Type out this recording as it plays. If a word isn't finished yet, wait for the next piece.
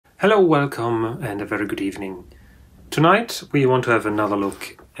Hello, welcome and a very good evening. Tonight we want to have another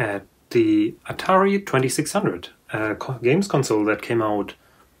look at the Atari 2600, a games console that came out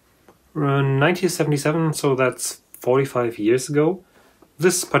in 1977, so that's 45 years ago.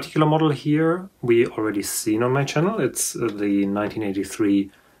 This particular model here we already seen on my channel. It's the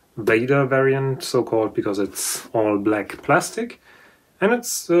 1983 Vader variant, so-called because it's all black plastic, and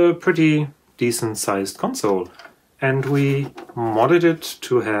it's a pretty decent sized console. And we modded it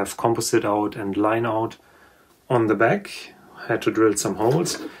to have composite out and line out on the back, had to drill some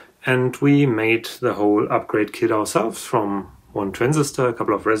holes, and we made the whole upgrade kit ourselves from one transistor, a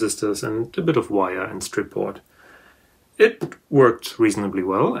couple of resistors and a bit of wire and strip board. It worked reasonably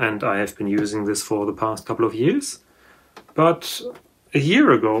well, and I have been using this for the past couple of years. But a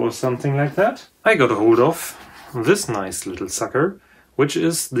year ago or something like that, I got a hold of this nice little sucker, which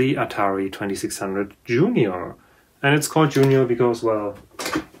is the Atari 2600 Junior. And it's called Junior because, well,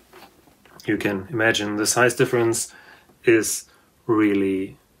 you can imagine the size difference is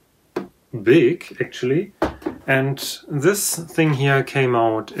really big, actually. And this thing here came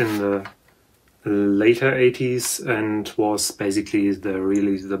out in the later 80s and was basically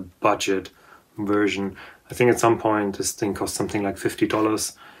the budget version. I think at some point this thing cost something like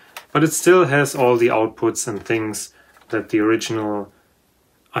 $50, but it still has all the outputs and things that the original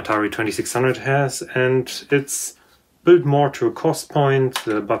Atari 2600 has, and it's built more to a cost point.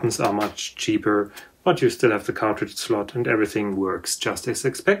 The buttons are much cheaper, but you still have the cartridge slot and everything works just as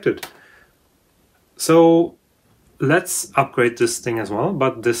expected. So let's upgrade this thing as well,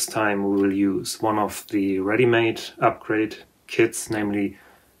 but this time we will use one of the ready-made upgrade kits, namely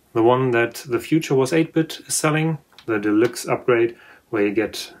the one that the Future Was 8-bit is selling, the deluxe upgrade, where you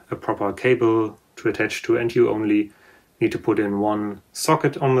get a proper cable to attach to and you only need to put in one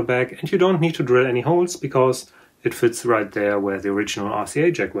socket on the back and you don't need to drill any holes because it fits right there where the original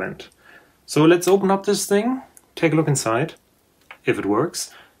RCA jack went. So let's open up this thing, take a look inside, if it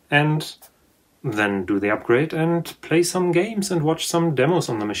works, and then do the upgrade and play some games and watch some demos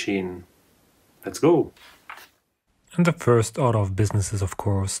on the machine. Let's go! And the first order of business is, of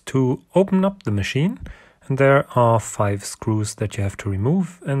course, to open up the machine. And there are 5 screws that you have to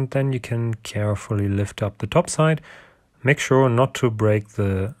remove, and then you can carefully lift up the top side. Make sure not to break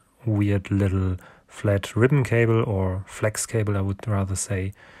the weird little flat ribbon cable, or flex cable I would rather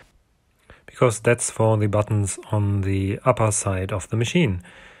say, because that's for the buttons on the upper side of the machine.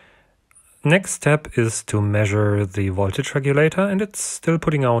 Next step is to measure the voltage regulator, and it's still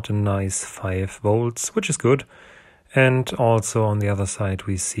putting out a nice 5 volts, which is good. And also on the other side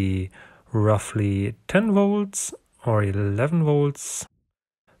we see roughly 10 volts or 11 volts,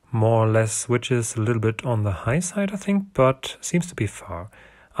 more or less, which is a little bit on the high side I think, but seems to be far.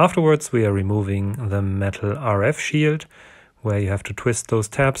 Afterwards we are removing the metal RF shield, where you have to twist those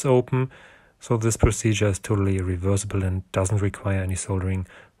tabs open, so this procedure is totally reversible and doesn't require any soldering,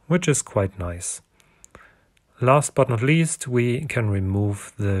 which is quite nice. Last but not least, we can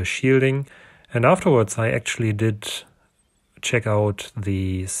remove the shielding, and afterwards I actually did check out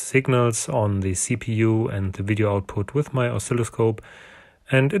the signals on the CPU and the video output with my oscilloscope,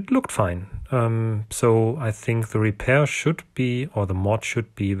 and it looked fine. So I think the repair should be, or the mod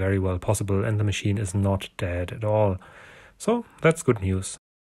should be, very well possible, and the machine is not dead at all. So that's good news.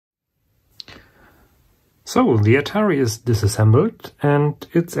 So the Atari is disassembled, and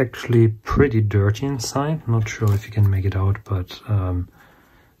it's actually pretty dirty inside. Not sure if you can make it out, but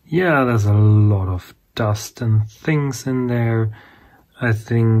yeah, there's a lot of dust and things in there. I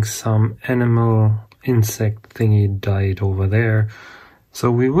think some animal insect thingy died over there. So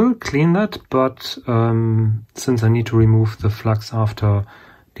we will clean that, but since I need to remove the flux after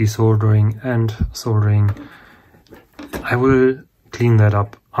desoldering and soldering, I will clean that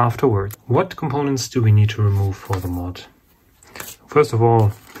up afterwards. What components do we need to remove for the mod? First of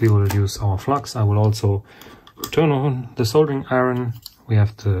all, we will use our flux. I will also turn on the soldering iron. We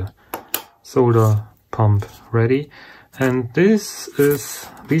have the solder pump ready, and these are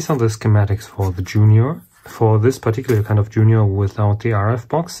the schematics for the Junior. For this particular kind of Junior without the RF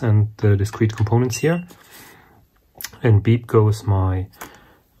box and the discrete components here. And beep goes my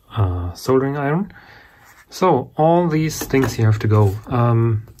soldering iron. So all these things here have to go.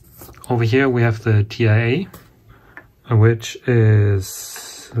 Over here we have the TIA, which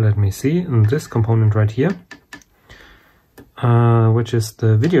is, let me see, this component right here, which is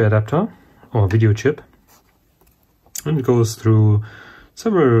the video adapter or video chip. And it goes through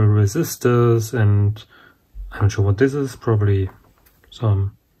several resistors, and I'm not sure what this is, probably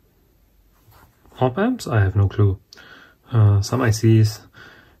some op amps, I have no clue. Some ICs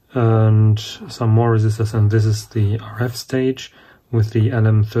and some more resistors, and this is the RF stage with the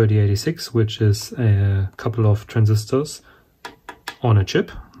LM3086, which is a couple of transistors on a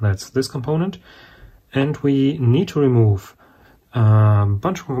chip. That's this component. And we need to remove a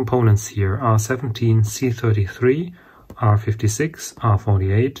bunch of components here: R17, C33, R56,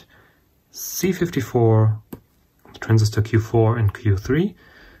 R48, C54, transistor Q4 and Q3,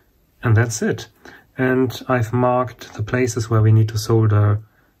 and that's it. And I've marked the places where we need to solder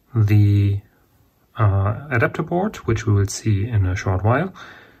the adapter board, which we will see in a short while,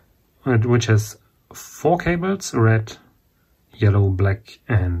 which has 4 cables: red, yellow, black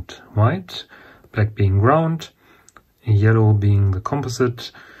and white. Black being ground, yellow being the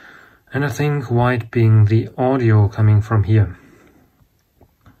composite, and I think white being the audio coming from here.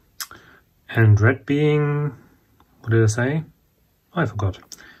 And red being, what did I say? I forgot.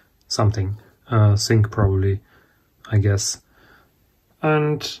 Something. Sync probably, I guess.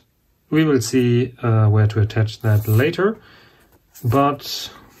 And we will see where to attach that later. But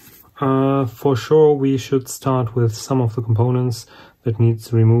for sure we should start with some of the components that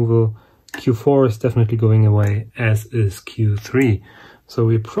needs removal. Q4 is definitely going away, as is Q3. So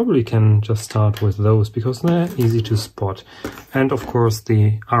we probably can just start with those because they're easy to spot. And of course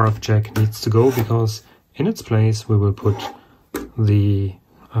the RF jack needs to go because in its place we will put the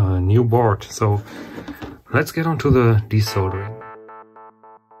new board. So let's get on to the desoldering.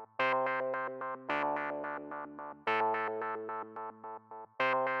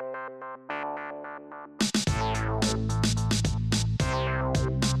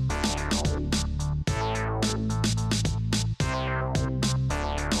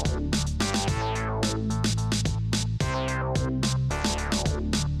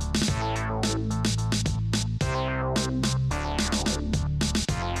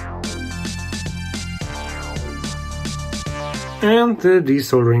 And the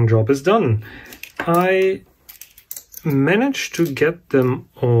desoldering job is done. I managed to get them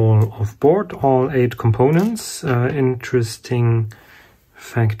all off board, all 8 components. Interesting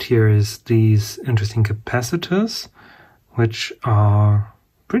fact here is these interesting capacitors, which are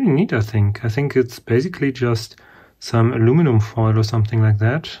pretty neat, I think. I think it's basically just some aluminum foil or something like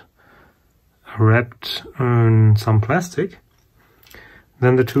that, wrapped in some plastic.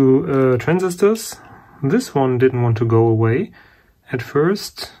 Then the 2 transistors. This one didn't want to go away at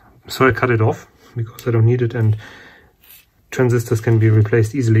first, so I cut it off because I don't need it, and transistors can be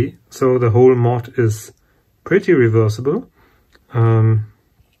replaced easily. So the whole mod is pretty reversible.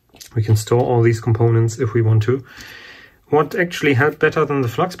 We can store all these components if we want to. What actually helped better than the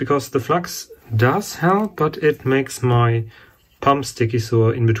flux, because the flux does help, but it makes my pump sticky,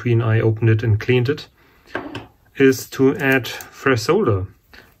 so in between I opened it and cleaned it, is to add fresh solder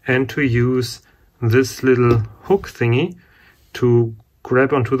and to use this little hook thingy to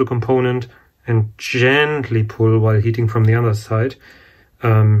grab onto the component and gently pull while heating from the other side.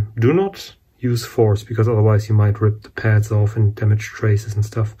 Do not use force, because otherwise you might rip the pads off and damage traces and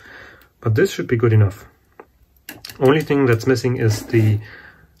stuff. But this should be good enough. Only thing that's missing is the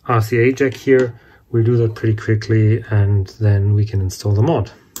RCA jack here. We'll do that pretty quickly and then we can install the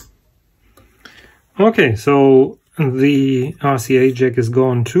mod. Okay, so the RCA jack is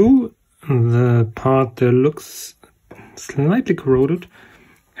gone too. The part there looks slightly corroded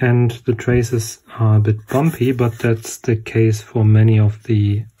and the traces are a bit bumpy, but that's the case for many of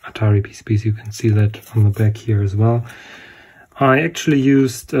the Atari PCBs. You can see that on the back here as well. I actually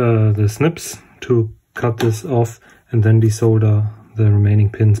used the snips to cut this off and then desolder the remaining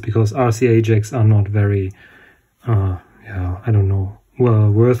pins, because RCA jacks are not very, I don't know,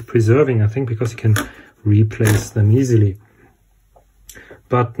 well, worth preserving, I think, because you can replace them easily.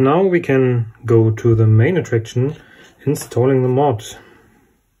 But now we can go to the main attraction, installing the mod.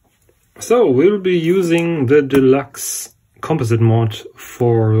 So we'll be using the deluxe composite mod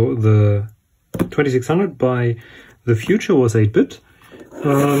for the 2600 by The Future Was 8-bit.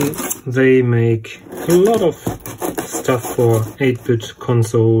 They make a lot of stuff for 8-bit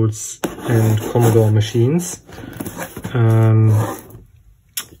consoles and Commodore machines.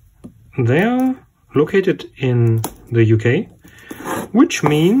 They are located in the UK, which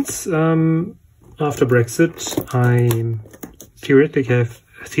means after Brexit I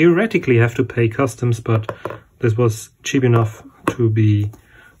theoretically have to pay customs, but this was cheap enough to be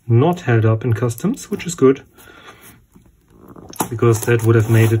not held up in customs, which is good, because that would have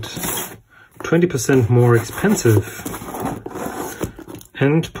made it 20% more expensive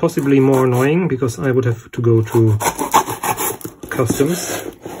and possibly more annoying, because I would have to go to customs.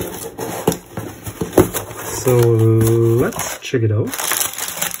 So let's check it out.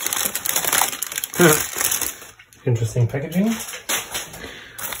 Interesting packaging.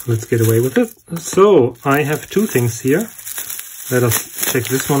 Let's get away with it. So I have two things here. let us check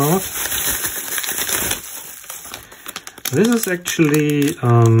this one out. This is actually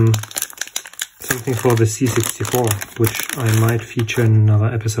something for the C64, which I might feature in another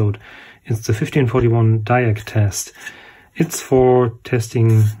episode. It's the 1541 diag test. It's for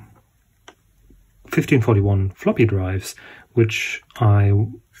testing 1541 floppy drives, which I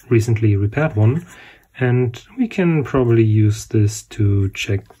recently repaired one, and we can probably use this to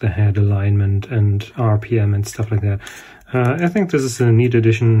check the head alignment and RPM and stuff like that. I think this is a neat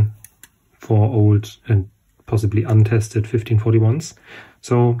addition for old and possibly untested 1541s.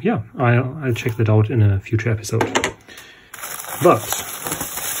 So yeah, I'll check that out in a future episode. But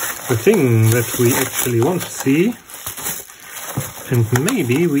the thing that we actually want to see, and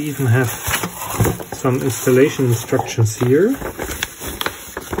maybe we even have some installation instructions here.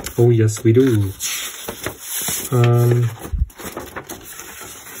 Oh yes, we do.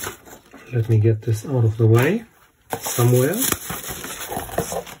 Let me get this out of the way somewhere.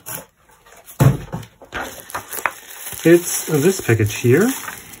 It's this package here,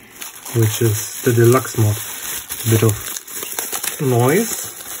 which is the deluxe mod. A bit of noise.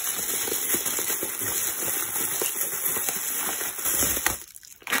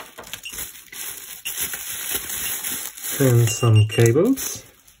 And some cables.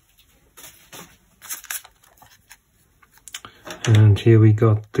 And here we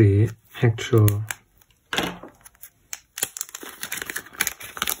got the actual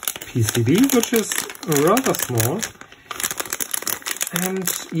PCB, which is rather small.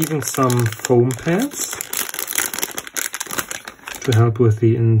 And even some foam pads to help with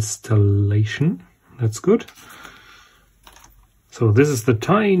the installation. That's good. So this is the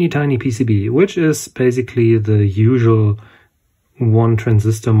tiny PCB, which is basically the usual one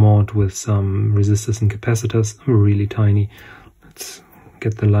transistor mod with some resistors and capacitors, really tiny. Let's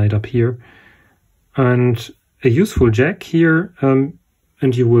get the light up here. And a useful jack here, and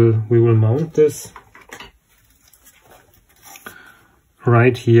we will mount this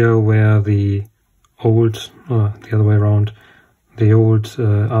right here where the old, the other way around, the old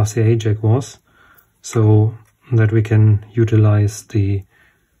RCA jack was, so that we can utilize the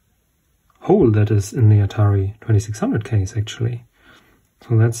hole that is in the Atari 2600 case actually.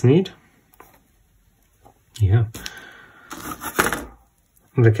 So that's neat. Yeah.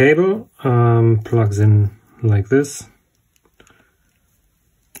 The cable plugs in like this.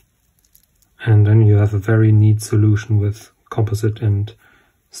 And then you have a very neat solution with composite and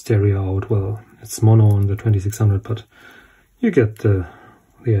stereo out. Well, it's mono on the 2600, but you get the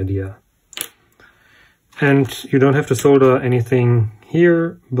idea. And you don't have to solder anything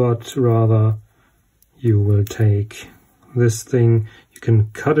here, but rather you will take this thing. You can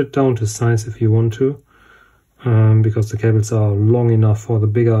cut it down to size if you want to, because the cables are long enough for the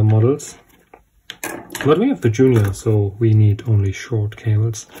bigger models. But we have the Junior, so we need only short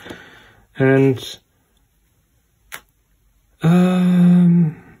cables. And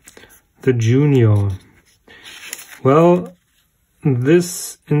the Junior, well,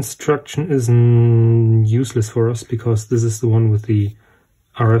 this instruction is useless for us because this is the one with the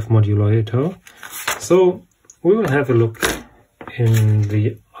RF modulator. So we will have a look in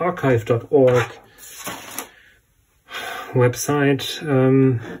the archive.org website,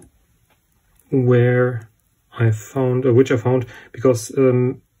 where I found, which I found, because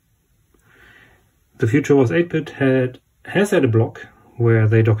the Future Was 8-Bit has had a blog where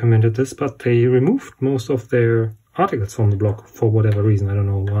they documented this, but they removed most of their articles from the blog for whatever reason, I don't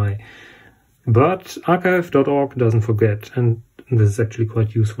know why. But archive.org doesn't forget, and this is actually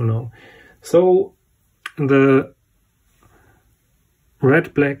quite useful now. So the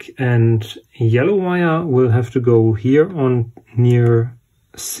red, black and yellow wire will have to go here on near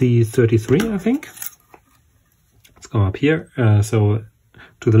C33, I think. Let's go up here. So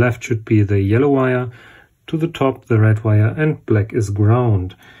to the left should be the yellow wire, to the top the red wire, and black is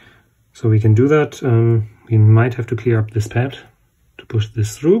ground. So we can do that. We might have to clear up this pad to push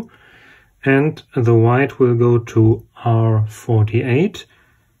this through. And the white will go to R48.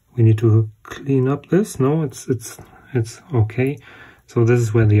 We need to clean up this. No, it's okay. So this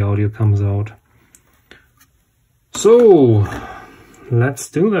is where the audio comes out. So let's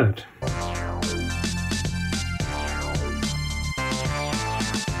do that.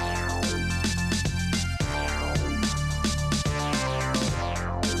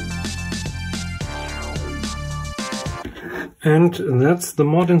 And that's the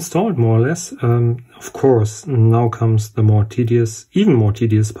mod installed, more or less. Of course, now comes the more tedious, even more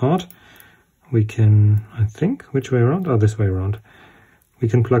tedious part. We can, I think, which way around? Oh, this way around. We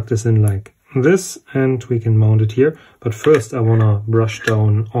can plug this in like this, and we can mount it here. But first I want to brush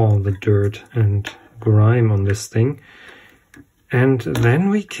down all the dirt and grime on this thing. And then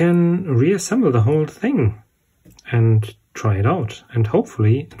we can reassemble the whole thing and try it out. And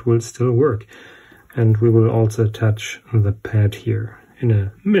hopefully it will still work. And we will also attach the pad here in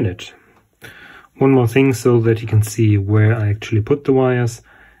a minute. One more thing so that you can see where I actually put the wires.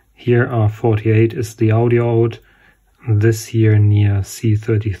 Here R48 is the audio out. This here near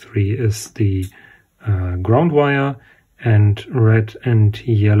C33 is the ground wire, and red and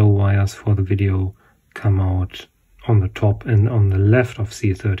yellow wires for the video come out on the top and on the left of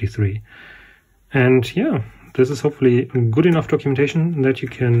C33. And yeah, this is hopefully good enough documentation that you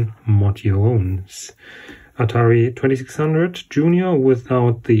can mod your own Atari 2600 Junior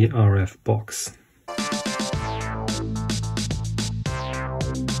without the RF box.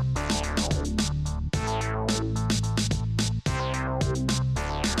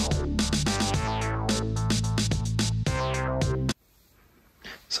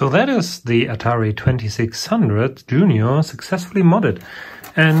 So that is the Atari 2600 Junior successfully modded.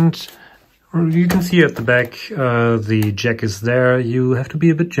 And you can see at the back the jack is there. You have to be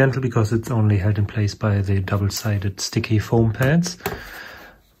a bit gentle because it's only held in place by the double-sided sticky foam pads.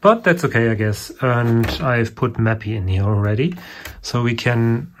 But that's okay, I guess. And I've put Mappy in here already. So we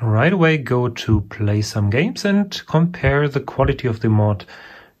can right away go to play some games and compare the quality of the mod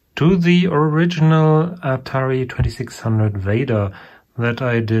to the original Atari 2600 Vader that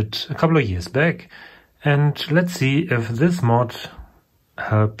I did a couple of years back. And let's see if this mod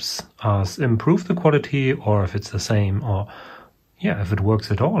helps us improve the quality, or if it's the same, or yeah, if it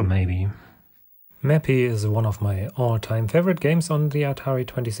works at all maybe. Mappy is one of my all-time favorite games on the Atari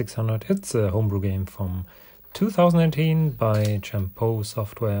 2600. It's a homebrew game from 2018 by Champo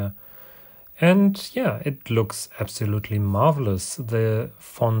Software. And yeah, it looks absolutely marvelous. The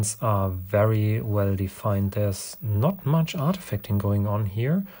fonts are very well defined. There's not much artifacting going on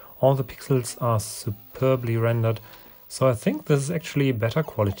here. All the pixels are superbly rendered. So I think this is actually better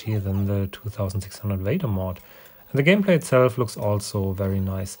quality than the 2600 Vader mod. And the gameplay itself looks also very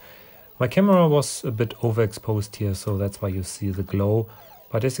nice. My camera was a bit overexposed here, so that's why you see the glow.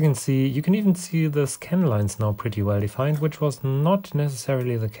 But as you can see, you can even see the scan lines now pretty well defined, which was not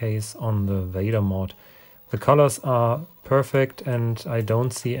necessarily the case on the Vader mod. The colors are perfect and I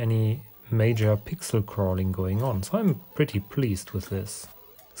don't see any major pixel crawling going on, so I'm pretty pleased with this.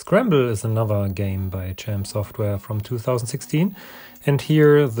 Scramble is another game by Champ Software from 2016, and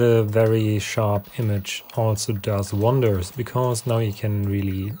here the very sharp image also does wonders, because now you can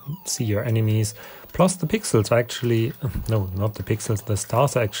really see your enemies. Plus the pixels are actually, no, not the pixels, the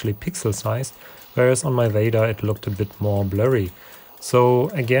stars are actually pixel sized, whereas on my Vader it looked a bit more blurry. So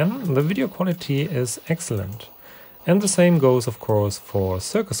again, the video quality is excellent. And the same goes of course for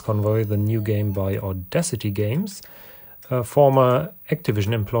Circus Convoy, the new game by Audacity Games, former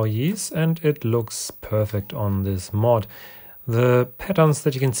Activision employees, and it looks perfect on this mod. The patterns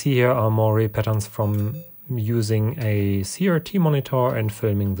that you can see here are more patterns from using a CRT monitor and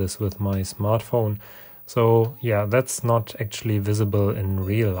filming this with my smartphone. So yeah, that's not actually visible in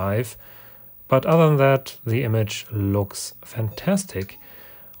real life. But other than that, the image looks fantastic.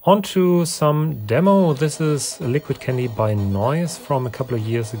 On to some demo. This is Liquid Candy by Noise from a couple of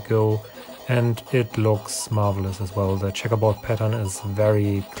years ago, and it looks marvelous as well. The checkerboard pattern is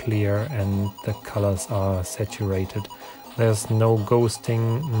very clear and the colors are saturated. There's no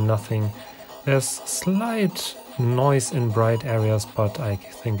ghosting, nothing. There's slight noise in bright areas, but I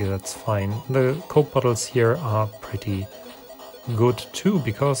think that's fine. The Coke bottles here are pretty good too,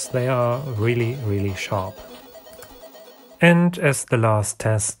 because they are really, really sharp. And as the last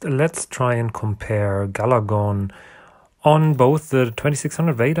test, let's try and compare Galagon on both the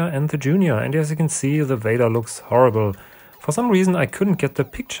 2600 Vader and the Junior. And as you can see, the Vader looks horrible. For some reason I couldn't get the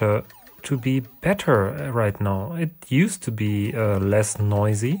picture to be better right now. It used to be less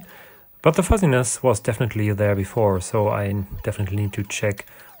noisy, but the fuzziness was definitely there before, so I definitely need to check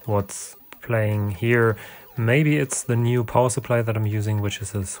what's playing here. Maybe it's the new power supply that I'm using, which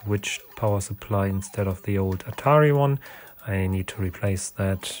is a switched power supply instead of the old Atari one. I need to replace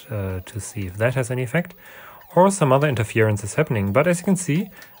that to see if that has any effect. Or some other interference is happening. But as you can see,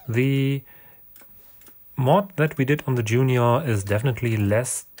 the mod that we did on the Junior is definitely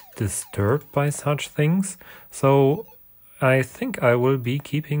less disturbed by such things. So I think I will be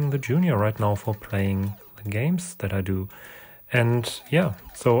keeping the Junior right now for playing the games that I do. And yeah,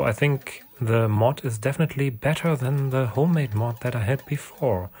 so I think the mod is definitely better than the homemade mod that I had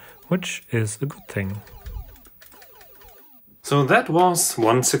before, which is a good thing. So that was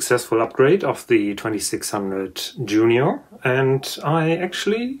one successful upgrade of the 2600 Junior, and I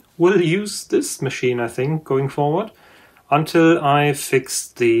actually will use this machine, I think, going forward. until I fix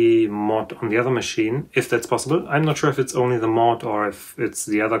the mod on the other machine, if that's possible. I'm not sure if it's only the mod or if it's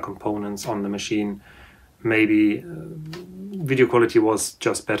the other components on the machine. Maybe video quality was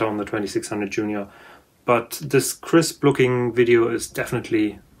just better on the 2600 Junior, but this crisp looking video is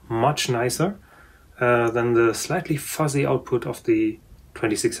definitely much nicer than the slightly fuzzy output of the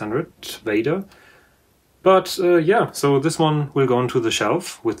 2600 Vader. But yeah, so this one will go onto the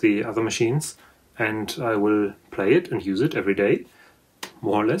shelf with the other machines, and I will play it and use it every day,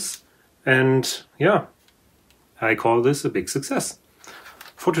 more or less. And yeah, I call this a big success.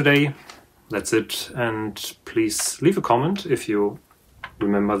 For today, that's it, and please leave a comment if you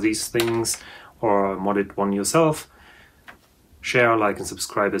remember these things or modded one yourself. Share, like and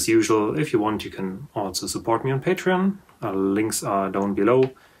subscribe as usual. If you want, you can also support me on Patreon. Links are down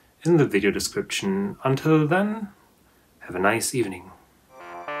below in the video description. Until then, have a nice evening.